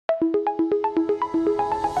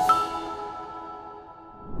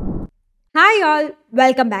Hi all,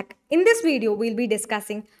 welcome back. In this video, we'll be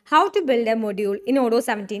discussing how to build a module in Odoo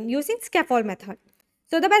 17 using Scaffold method.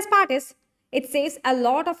 So the best part is, it saves a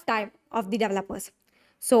lot of time of the developers.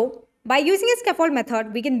 So by using a Scaffold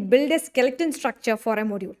method, we can build a skeleton structure for a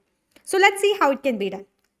module. So let's see how it can be done.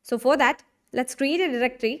 So for that, let's create a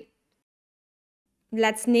directory.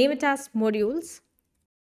 Let's name it as modules.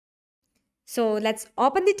 So let's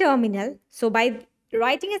open the terminal. So by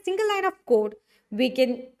writing a single line of code, we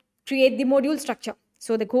can create the module structure.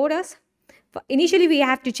 So the code is, initially we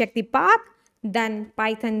have to check the path, then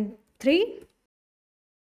Python 3,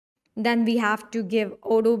 then we have to give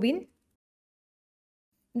odoo-bin,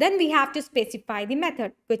 then we have to specify the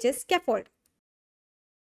method, which is scaffold.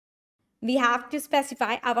 We have to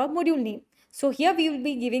specify our module name. So here we will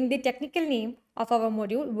be giving the technical name of our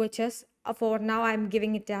module, which is, for now I'm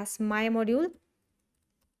giving it as my module.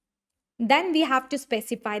 Then we have to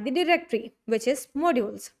specify the directory, which is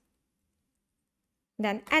modules.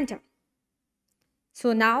 Then enter.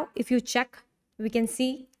 So now if you check, we can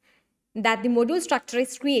see that the module structure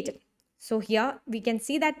is created. So here we can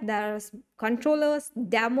see that there's controllers,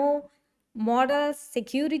 demo, models,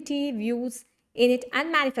 security, views, init,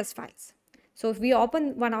 and manifest files. So if we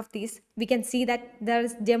open one of these, we can see that there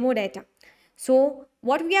is demo data. So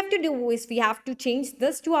what we have to do is we have to change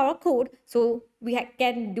this to our code so we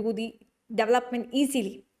can do the development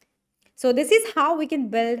easily. So this is how we can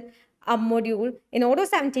build a module in Odoo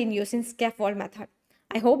 17 using Scaffold method.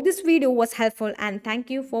 I hope this video was helpful and thank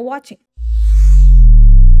you for watching.